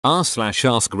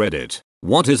r/ask Reddit.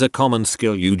 What is a common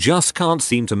skill you just can't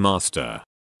seem to master?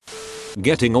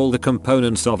 Getting all the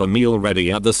components of a meal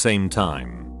ready at the same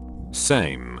time.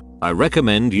 Same. I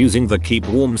recommend using the keep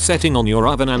warm setting on your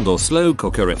oven and/or slow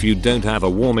cooker if you don't have a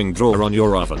warming drawer on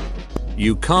your oven.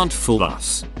 You can't fool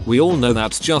us. We all know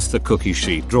that's just the cookie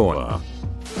sheet drawer.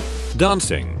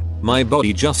 Dancing. My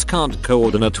body just can't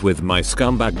coordinate with my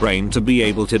scumbag brain to be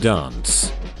able to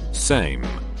dance. Same.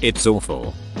 It's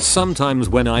awful. Sometimes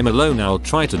when I'm alone I'll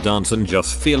try to dance and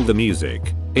just feel the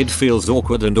music. It feels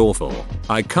awkward and awful.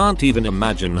 I can't even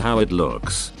imagine how it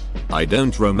looks. I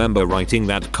don't remember writing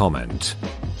that comment.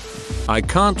 I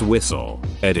can't whistle.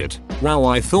 Edit. Wow,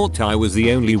 I thought I was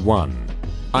the only one.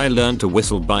 I learned to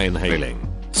whistle by inhaling.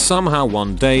 Somehow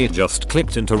one day it just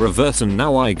clicked into reverse and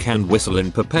now I can whistle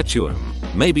in perpetuum.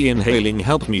 Maybe inhaling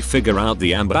helped me figure out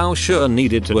the embouchure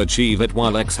needed to achieve it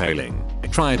while exhaling.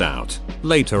 Try it out.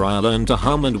 Later I learned to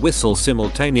hum and whistle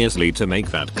simultaneously to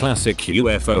make that classic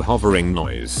UFO hovering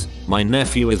noise. My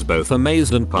nephew is both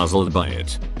amazed and puzzled by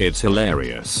it. It's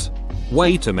hilarious.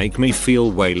 Way to make me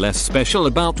feel way less special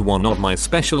about one of my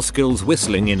special skills,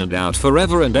 whistling in and out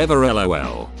forever and ever,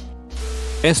 lol.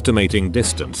 Estimating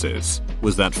distances.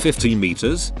 Was that 50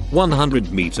 meters?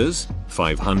 100 meters?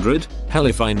 500? Hell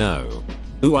if I know.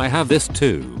 Ooh, I have this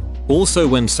too. Also,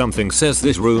 when something says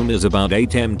this room is about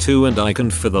 8m2 and I can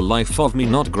for the life of me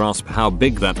not grasp how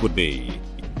big that would be.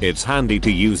 It's handy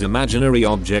to use imaginary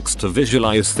objects to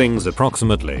visualize things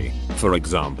approximately. For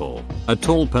example, a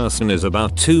tall person is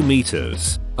about 2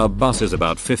 meters, a bus is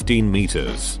about 15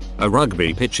 meters, a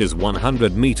rugby pitch is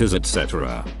 100 meters,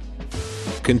 etc.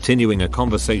 Continuing a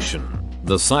conversation.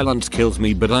 The silence kills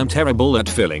me but I'm terrible at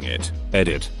filling it.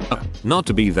 Edit. Not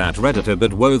to be that redditor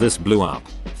but whoa, this blew up.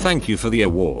 Thank you for the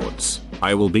awards.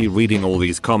 I will be reading all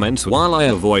these comments while I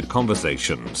avoid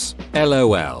conversations.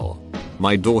 LOL.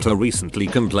 My daughter recently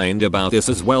complained about this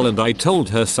as well and I told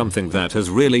her something that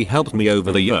has really helped me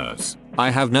over the years.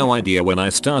 I have no idea when I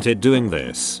started doing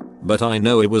this, but I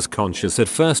know it was conscious at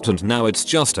first and now it's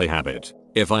just a habit.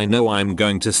 If I know I'm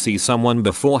going to see someone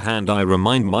beforehand, I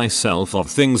remind myself of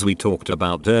things we talked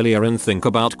about earlier and think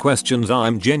about questions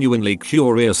I'm genuinely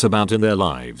curious about in their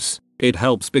lives. It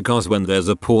helps because when there's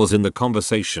a pause in the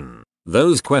conversation,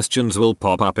 those questions will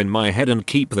pop up in my head and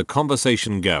keep the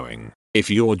conversation going. If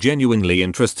you're genuinely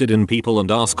interested in people and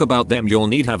ask about them, you'll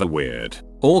need have a weird,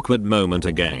 awkward moment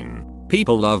again.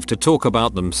 People love to talk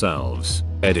about themselves.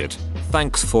 Edit.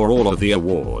 Thanks for all of the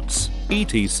awards.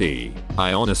 ETC.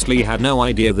 I honestly had no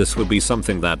idea this would be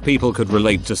something that people could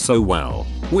relate to so well.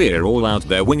 We're all out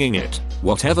there winging it.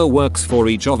 Whatever works for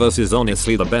each of us is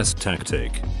honestly the best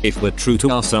tactic. If we're true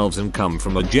to ourselves and come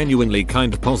from a genuinely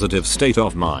kind, positive state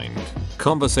of mind,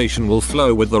 conversation will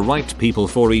flow with the right people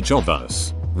for each of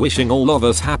us. Wishing all of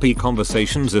us happy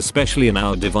conversations, especially in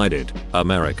our divided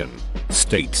American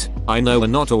state. I know we're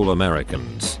not all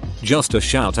Americans. Just a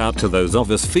shout out to those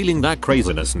of us feeling that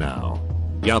craziness now.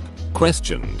 Yup.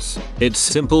 Questions. It's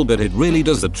simple but it really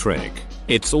does the trick.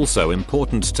 It's also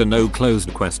important to know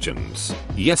closed questions.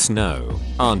 Yes, no,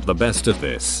 aren't the best at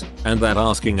this, and that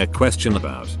asking a question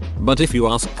about. But if you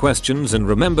ask questions and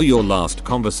remember your last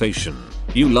conversation,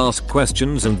 you'll ask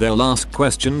questions and they'll ask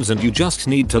questions and you just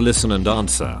need to listen and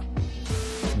answer.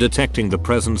 Detecting the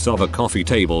presence of a coffee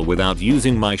table without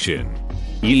using my shin.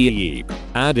 Yeep.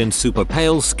 Add in super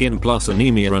pale skin plus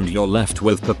anemia and you're left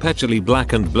with perpetually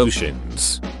blackened blow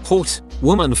shins. Hot.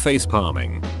 Woman face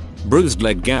palming. Bruised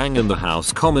leg gang in the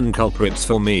house, common culprits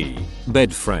for me.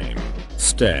 Bed frame.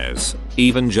 Stairs.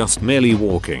 Even just merely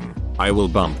walking. I will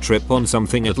bump trip on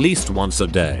something at least once a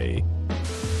day.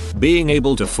 Being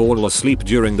able to fall asleep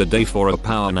during the day for a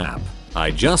power nap. I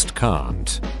just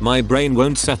can't. My brain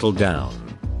won't settle down.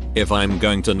 If I'm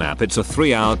going to nap, it's a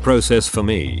 3-hour process for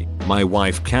me. My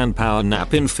wife can power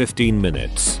nap in 15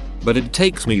 minutes, but it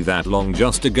takes me that long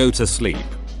just to go to sleep.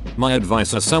 My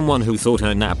advice as someone who thought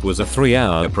her nap was a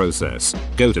 3-hour process: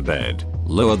 go to bed,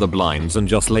 lower the blinds and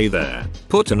just lay there.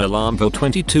 Put an alarm for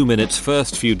 22 minutes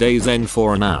first few days, then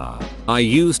for an hour. I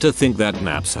used to think that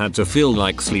naps had to feel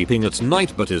like sleeping at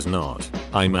night, but is not.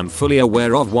 I'm fully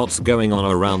aware of what's going on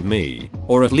around me,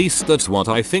 or at least that's what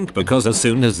I think, because as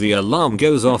soon as the alarm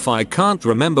goes off I can't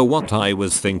remember what I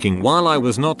was thinking while I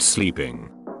was not sleeping.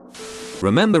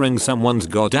 Remembering someone's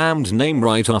goddamned name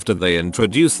right after they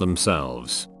introduce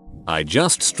themselves. I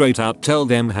just straight out tell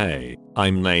them, hey,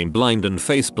 I'm name blind and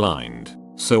face blind,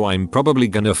 so I'm probably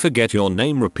gonna forget your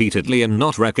name repeatedly and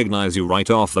not recognize you right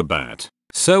off the bat.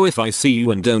 So if I see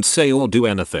you and don't say or do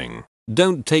anything,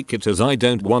 don't take it as I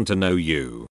don't want to know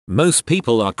you. Most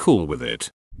people are cool with it.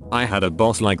 I had a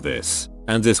boss like this,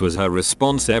 and this was her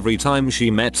response every time she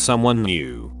met someone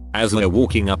new. As we're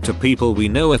walking up to people we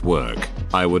know at work,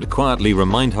 I would quietly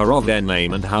remind her of their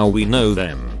name and how we know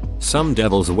them. Some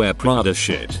devils wear Prada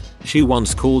shit. She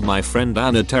once called my friend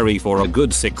Anna Terry for a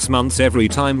good 6 months every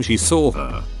time she saw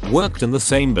her. Worked in the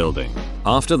same building.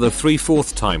 After the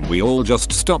 3/4 time we all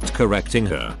just stopped correcting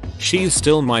her. She's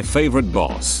still my favorite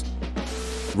boss.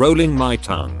 Rolling my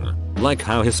tongue. Like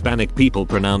how Hispanic people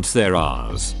pronounce their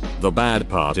R's. The bad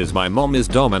part is my mom is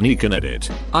Dominican. Edit.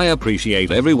 I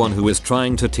appreciate everyone who is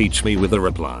trying to teach me with a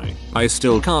reply. I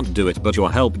still can't do it, but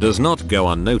your help does not go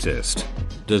unnoticed.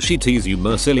 Does she tease you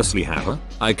mercilessly, Happer?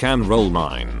 I can roll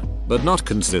mine, but not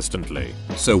consistently.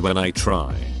 So when I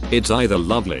try, it's either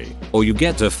lovely, or you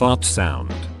get a fart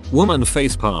sound. Woman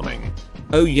face palming.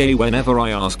 Oh yay, whenever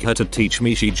I ask her to teach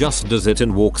me she just does it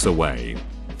and walks away.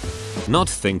 Not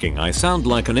thinking I sound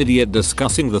like an idiot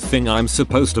discussing the thing I'm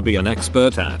supposed to be an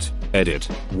expert at. Edit.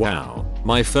 Wow.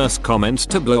 My first comments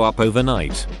to blow up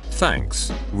overnight.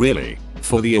 Thanks, really,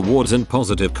 for the awards and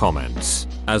positive comments.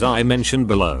 As I mentioned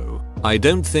below, I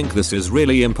don't think this is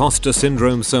really imposter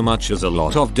syndrome so much as a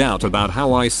lot of doubt about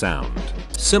how I sound.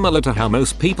 Similar to how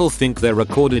most people think their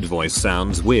recorded voice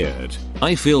sounds weird,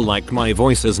 I feel like my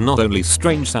voice is not only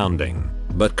strange sounding,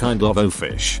 but kind of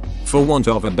oafish. For want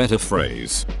of a better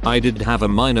phrase, I did have a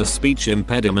minor speech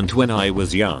impediment when I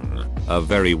was young, a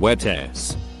very wet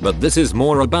S. But this is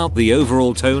more about the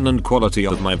overall tone and quality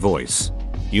of my voice.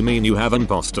 You mean you have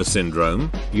imposter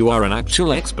syndrome? You are an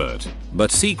actual expert,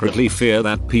 but secretly fear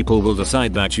that people will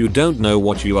decide that you don't know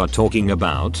what you are talking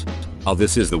about? Oh,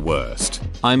 this is the worst.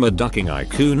 I'm a ducking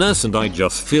IQ nurse and I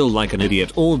just feel like an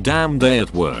idiot all damn day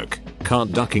at work.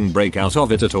 Can't ducking break out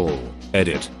of it at all.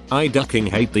 Edit. I ducking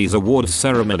hate these awards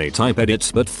ceremony type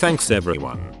edits, but thanks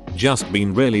everyone. Just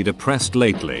been really depressed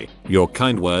lately. Your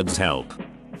kind words help.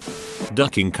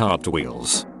 Ducking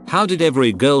cartwheels. How did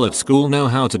every girl at school know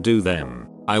how to do them?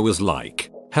 I was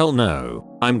like, hell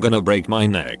no, I'm gonna break my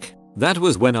neck. That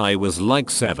was when I was like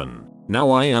 7. Now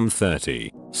I am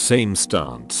 30. Same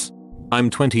stance. I'm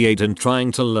 28 and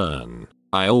trying to learn.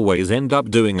 I always end up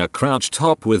doing a crouch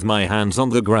top with my hands on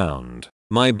the ground.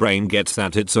 My brain gets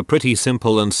that it's a pretty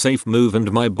simple and safe move and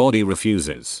my body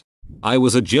refuses. I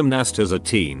was a gymnast as a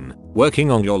teen. Working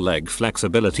on your leg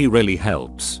flexibility really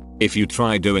helps. If you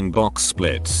try doing box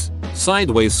splits,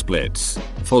 sideways splits,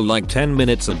 for like 10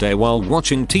 minutes a day while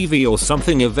watching TV or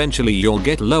something, eventually you'll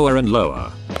get lower and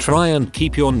lower. Try and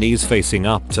keep your knees facing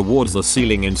up towards the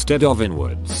ceiling instead of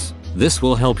inwards. This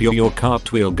will help your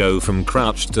cartwheel go from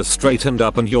crouched to straightened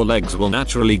up and your legs will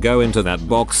naturally go into that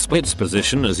box splits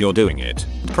position as you're doing it.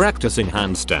 Practicing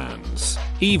handstands,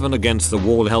 even against the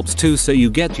wall, helps too, so you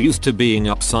get used to being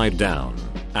upside down.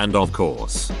 And of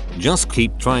course, just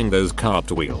keep trying those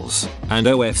cartwheels. And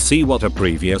OFC what a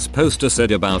previous poster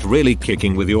said about really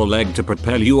kicking with your leg to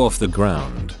propel you off the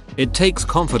ground. It takes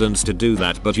confidence to do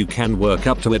that, but you can work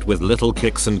up to it with little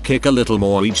kicks and kick a little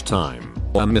more each time.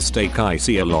 A mistake I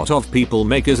see a lot of people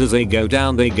make is as they go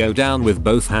down with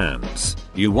both hands.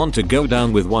 You want to go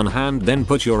down with one hand, then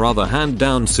put your other hand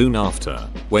down soon after,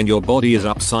 when your body is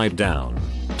upside down,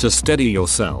 to steady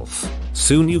yourself.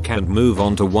 Soon you can move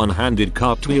on to one-handed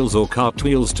cartwheels or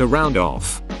cartwheels to round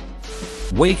off.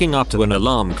 Waking up to an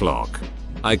alarm clock.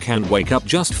 I can wake up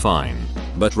just fine,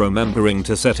 but remembering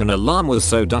to set an alarm was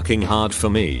so ducking hard for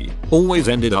me. Always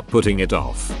ended up putting it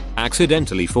off,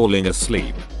 accidentally falling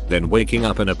asleep, then waking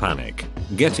up in a panic.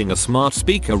 Getting a smart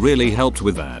speaker really helped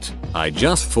with that. I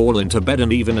just fall into bed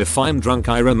and even if I'm drunk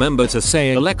I remember to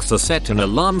say, Alexa set an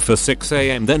alarm for 6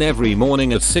 AM, then every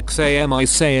morning at 6 AM I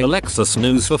say, Alexa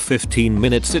snooze for 15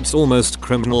 minutes. It's almost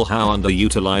criminal how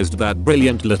underutilized that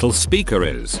brilliant little speaker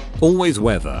is. Always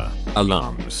weather,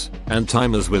 alarms, and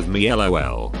timers with me,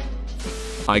 LOL.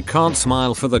 I can't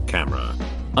smile for the camera.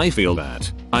 I feel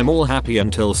that I'm all happy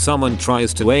until someone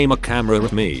tries to aim a camera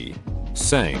at me.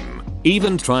 Same.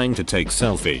 Even trying to take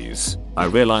selfies, I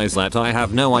realize that I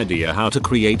have no idea how to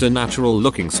create a natural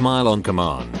looking smile on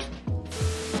command.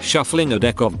 Shuffling a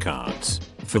deck of cards.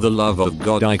 For the love of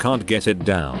God, I can't get it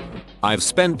down. I've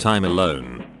spent time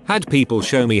alone, had people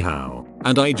show me how,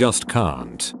 and I just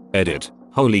can't. Edit.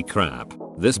 Holy crap.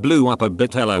 This blew up a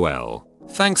bit, LOL.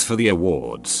 Thanks for the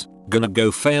awards. Gonna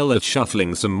go fail at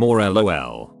shuffling some more,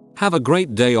 LOL. Have a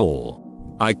great day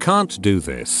all. I can't do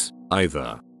this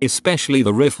either. Especially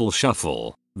the riffle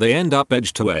shuffle. They end up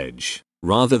edge to edge,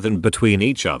 rather than between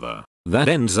each other. That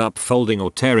ends up folding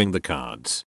or tearing the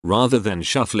cards, rather than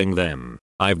shuffling them.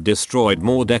 I've destroyed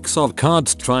more decks of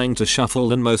cards trying to shuffle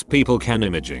than most people can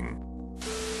imaging.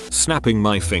 Snapping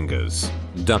my fingers.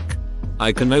 Duck.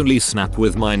 I can only snap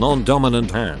with my non-dominant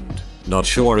hand. Not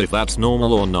sure if that's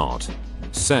normal or not.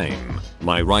 Same.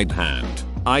 My right hand,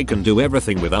 I can do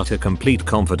everything without a complete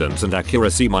confidence and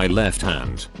accuracy my left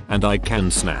hand, and I can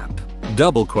snap.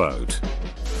 Double quote.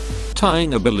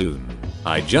 Tying a balloon.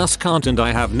 I just can't and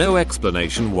I have no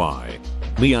explanation why.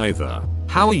 Me either.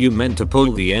 How are you meant to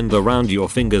pull the end around your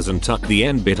fingers and tuck the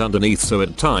end bit underneath so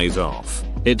it ties off?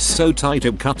 It's so tight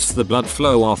it cuts the blood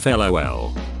flow off,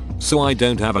 lol. So I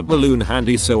don't have a balloon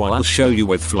handy, so I'll show you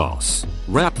with floss.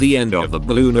 Wrap the end of the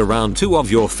balloon around 2 of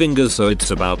your fingers so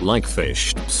it's about like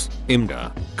fists.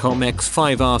 IMGA.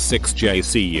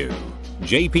 COMX5R6JCU.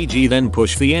 JPG. Then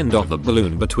push the end of the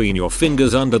balloon between your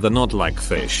fingers under the knot like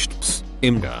fists.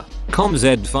 IMGA.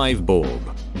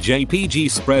 COMZ5BORB.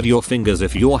 JPG. Spread your fingers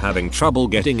if you're having trouble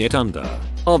getting it under.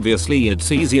 Obviously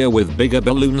it's easier with bigger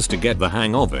balloons to get the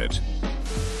hang of it.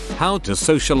 How to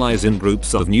socialize in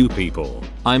groups of new people.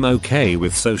 I'm okay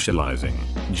with socializing,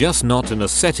 just not in a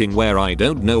setting where I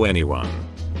don't know anyone.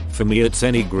 For me it's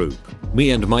any group.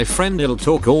 Me and my friend will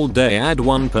talk all day, add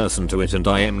one person to it and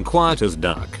I am quiet as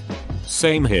duck.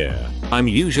 Same here. I'm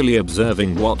usually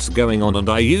observing what's going on and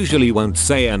I usually won't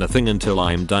say anything until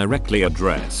I'm directly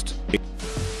addressed.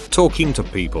 Talking to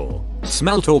people.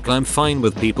 Small talk. I'm fine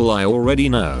with people I already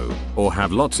know or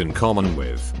have lots in common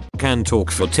with. Can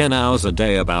talk for 10 hours a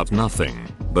day about nothing.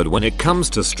 But when it comes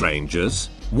to strangers,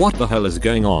 what the hell is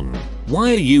going on?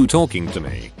 Why are you talking to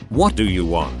me? What do you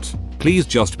want? Please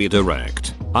just be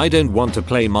direct. I don't want to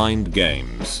play mind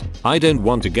games. I don't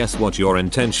want to guess what your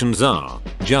intentions are.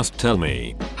 Just tell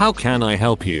me. How can I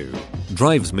help you?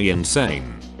 Drives me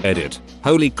insane. Edit.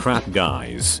 Holy crap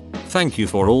guys. Thank you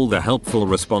for all the helpful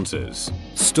responses,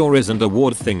 stories and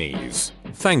award thingies.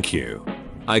 Thank you.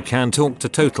 I can talk to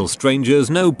total strangers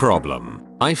no problem.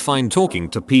 I find talking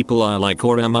to people I like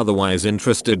or am otherwise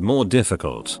interested more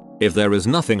difficult. If there is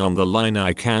nothing on the line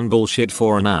I can bullshit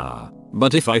for an hour.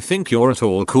 But if I think you're at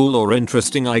all cool or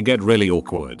interesting I get really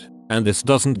awkward. And this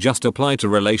doesn't just apply to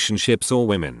relationships or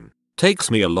women. Takes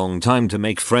me a long time to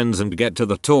make friends and get to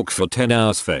the talk for 10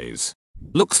 hours phase.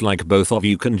 Looks like both of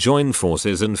you can join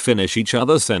forces and finish each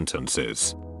other's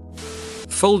sentences.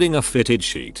 Folding a fitted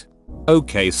sheet.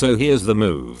 Okay, so here's the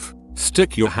move.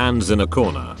 Stick your hands in a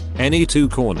corner, any 2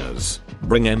 corners,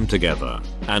 bring them together,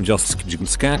 and just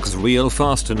skaks real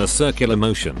fast in a circular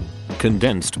motion.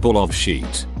 Condensed ball of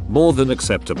sheet. More than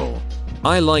acceptable.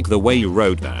 I like the way you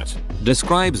wrote that.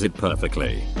 Describes it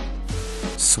perfectly.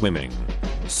 Swimming.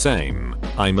 Same.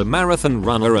 I'm a marathon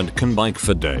runner and can bike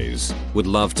for days. Would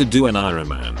love to do an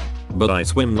Ironman. But I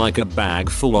swim like a bag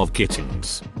full of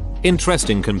kittens.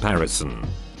 Interesting comparison.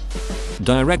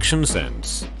 Direction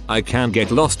sense. I can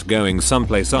get lost going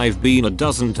someplace I've been a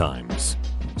dozen times.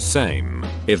 Same.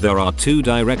 If there are 2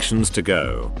 directions to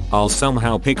go, I'll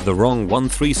somehow pick the wrong one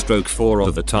 3/4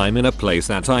 of the time in a place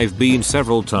that I've been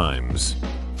several times.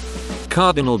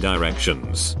 Cardinal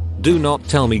directions. Do not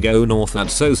tell me go north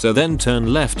at so then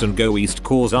turn left and go east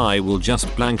cause I will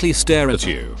just blankly stare at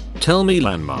you. Tell me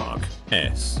landmark,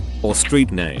 or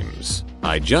street names.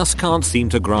 I just can't seem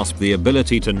to grasp the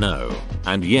ability to know.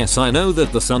 And yes, I know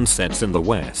that the sun sets in the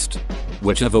west.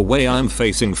 Whichever way I'm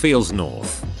facing feels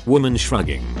north. Woman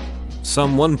shrugging.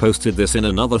 Someone posted this in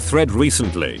another thread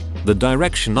recently. The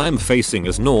direction I'm facing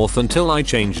is north until I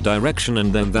change direction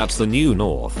and then that's the new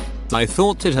north. I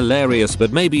thought it hilarious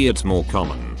but maybe it's more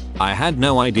common. I had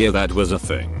no idea that was a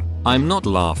thing. I'm not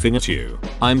laughing at you.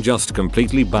 I'm just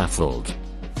completely baffled.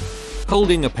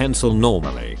 Holding a pencil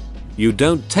normally. You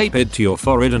don't tape it to your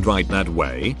forehead and write that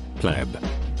way, pleb.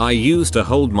 I used to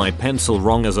hold my pencil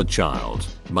wrong as a child.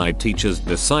 My teachers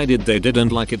decided they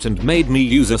didn't like it and made me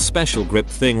use a special grip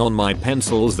thing on my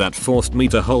pencils that forced me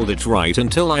to hold it right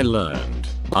until I learned.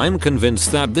 I'm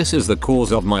convinced that this is the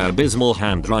cause of my abysmal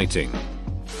handwriting.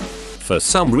 For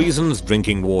some reasons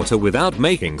drinking water without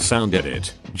making sound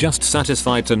edit. Just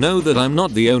satisfied to know that I'm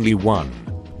not the only one.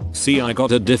 See, I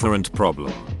got a different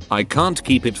problem. I can't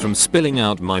keep it from spilling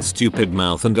out my stupid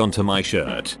mouth and onto my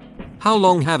shirt. How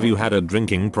long have you had a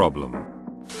drinking problem?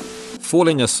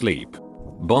 Falling asleep.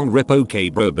 Bong rip okay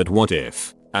bro, but what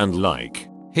if? And like,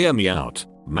 hear me out,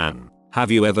 man.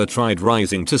 Have you ever tried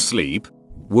rising to sleep?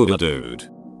 Whoa dude.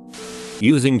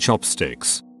 Using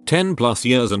chopsticks. 10+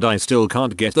 years and I still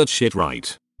can't get that shit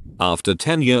right. After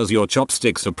 10 years your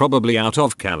chopsticks are probably out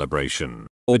of calibration.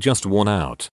 Or just worn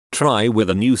out. Try with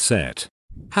a new set.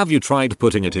 Have you tried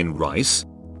putting it in rice?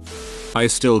 I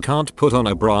still can't put on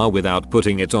a bra without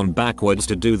putting it on backwards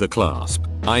to do the clasp.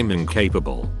 I'm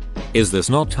incapable. Is this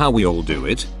not how we all do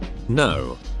it?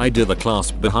 No, I do the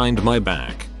clasp behind my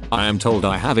back. I am told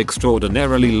I have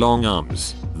extraordinarily long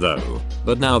arms, though.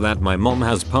 But now that my mom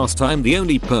has passed, I'm the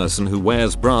only person who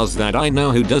wears bras that I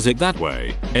know who does it that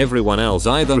way. Everyone else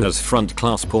either has front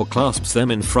clasp or clasps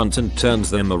them in front and turns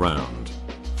them around.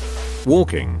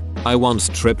 Walking. I once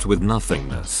tripped with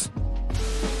nothingness.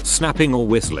 Snapping or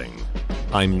whistling.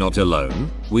 I'm not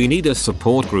alone, we need a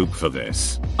support group for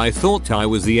this. I thought I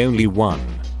was the only one.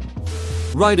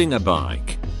 Riding a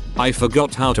bike. I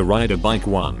forgot how to ride a bike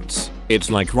once. It's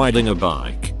like riding a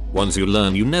bike. Once you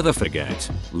learn you never forget.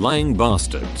 Lying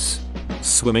bastards.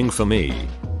 Swimming for me.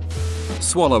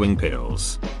 Swallowing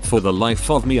pills. For the life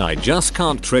of me I just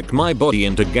can't trick my body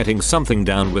into getting something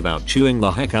down without chewing the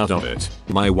heck out of it.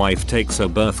 My wife takes her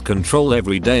birth control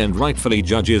every day and rightfully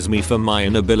judges me for my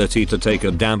inability to take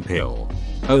a damn pill.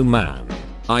 Oh man.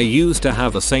 I used to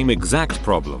have the same exact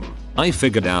problem. I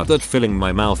figured out that filling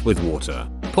my mouth with water,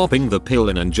 popping the pill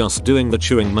in and just doing the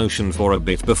chewing motion for a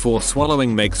bit before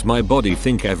swallowing makes my body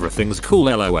think everything's cool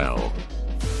lol.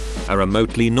 A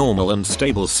remotely normal and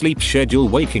stable sleep schedule,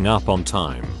 waking up on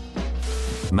time.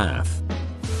 Math.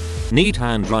 Neat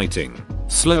handwriting.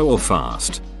 Slow or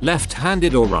fast.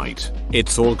 Left-handed or right.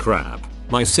 It's all crap.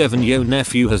 My 7-year-old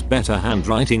nephew has better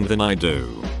handwriting than I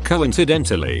do.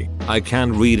 Coincidentally, I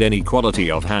can read any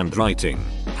quality of handwriting.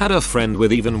 Had a friend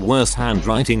with even worse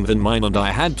handwriting than mine and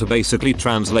I had to basically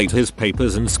translate his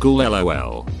papers in school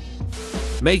lol.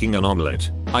 Making an omelette.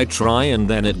 I try and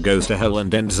then it goes to hell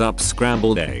and ends up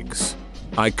scrambled eggs.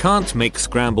 I can't make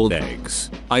scrambled eggs.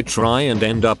 I try and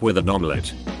end up with an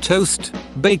omelette, toast,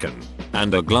 bacon,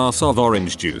 and a glass of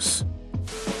orange juice.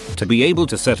 To be able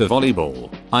to set a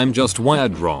volleyball, I'm just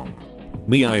wired wrong.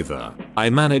 Me either. I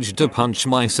managed to punch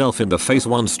myself in the face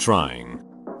once trying.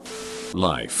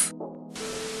 Life.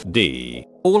 D.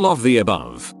 All of the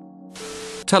above.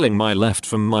 Telling my left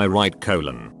from my right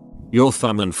colon. Your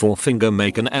thumb and forefinger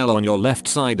make an L on your left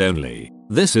side only.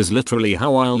 This is literally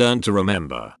how I learned to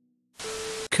remember.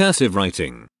 Cursive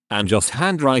writing. And just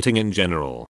handwriting in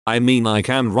general. I mean I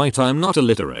can write, I'm not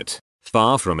illiterate.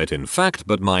 Far from it in fact,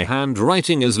 but my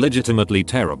handwriting is legitimately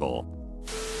terrible.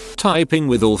 Typing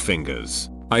with all fingers.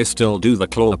 I still do the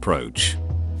claw approach.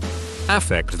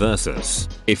 Affect versus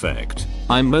effect.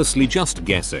 I'm mostly just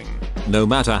guessing. No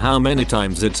matter how many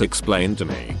times it's explained to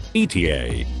me.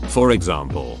 ETA. For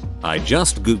example, I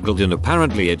just googled and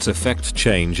apparently it's effect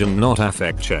change and not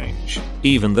affect change.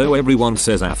 Even though everyone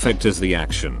says affect is the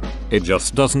action, it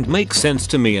just doesn't make sense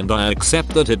to me and I accept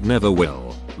that it never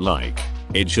will. Like,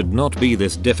 it should not be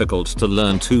this difficult to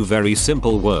learn two very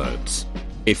simple words.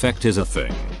 Effect is a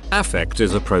thing. Affect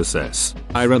is a process.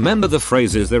 I remember the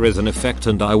phrases there is an effect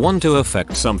and I want to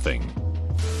affect something.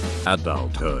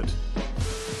 Adulthood.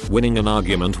 Winning an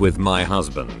argument with my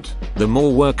husband. The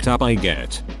more worked up I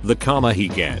get, the calmer he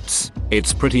gets.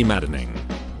 It's pretty maddening.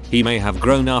 He may have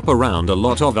grown up around a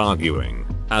lot of arguing.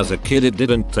 As a kid it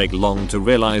didn't take long to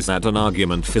realize that an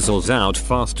argument fizzles out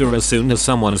faster as soon as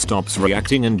someone stops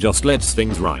reacting and just lets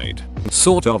things ride.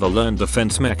 Sort of a learned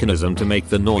defense mechanism to make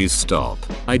the noise stop.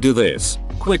 I do this.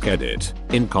 Quick edit.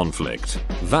 In conflict,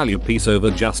 value peace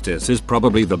over justice is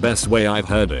probably the best way I've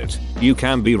heard it. You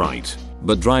can be right,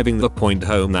 but driving the point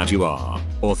home that you are,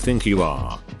 or think you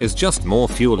are, is just more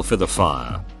fuel for the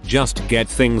fire. Just get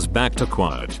things back to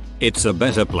quiet. It's a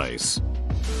better place.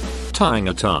 Tying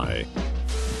a tie.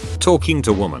 Talking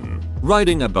to woman.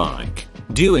 Riding a bike.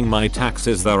 Doing my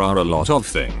taxes. There are a lot of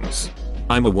things.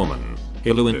 I'm a woman.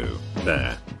 Hello.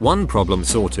 There. One problem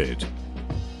sorted.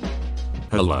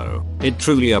 Hello. It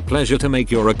truly a pleasure to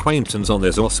make your acquaintance on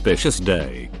this auspicious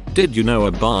day. Did you know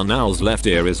a barn owl's left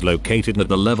ear is located at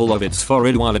the level of its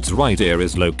forehead while its right ear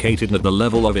is located at the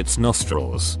level of its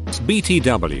nostrils?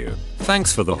 BTW.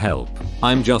 Thanks for the help.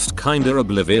 I'm just kinda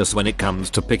oblivious when it comes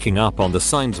to picking up on the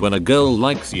signs when a girl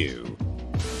likes you.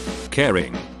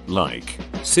 Caring. Like.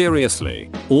 Seriously.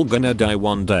 All gonna die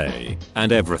one day.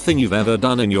 And everything you've ever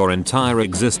done in your entire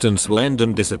existence will end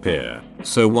and disappear.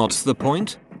 So what's the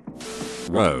point?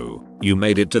 Whoa. You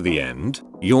made it to the end?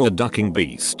 You're a ducking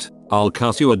beast. I'll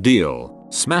cut you a deal.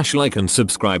 Smash like and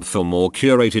subscribe for more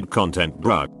curated content,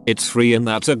 bruh. It's free and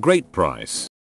that's a great price.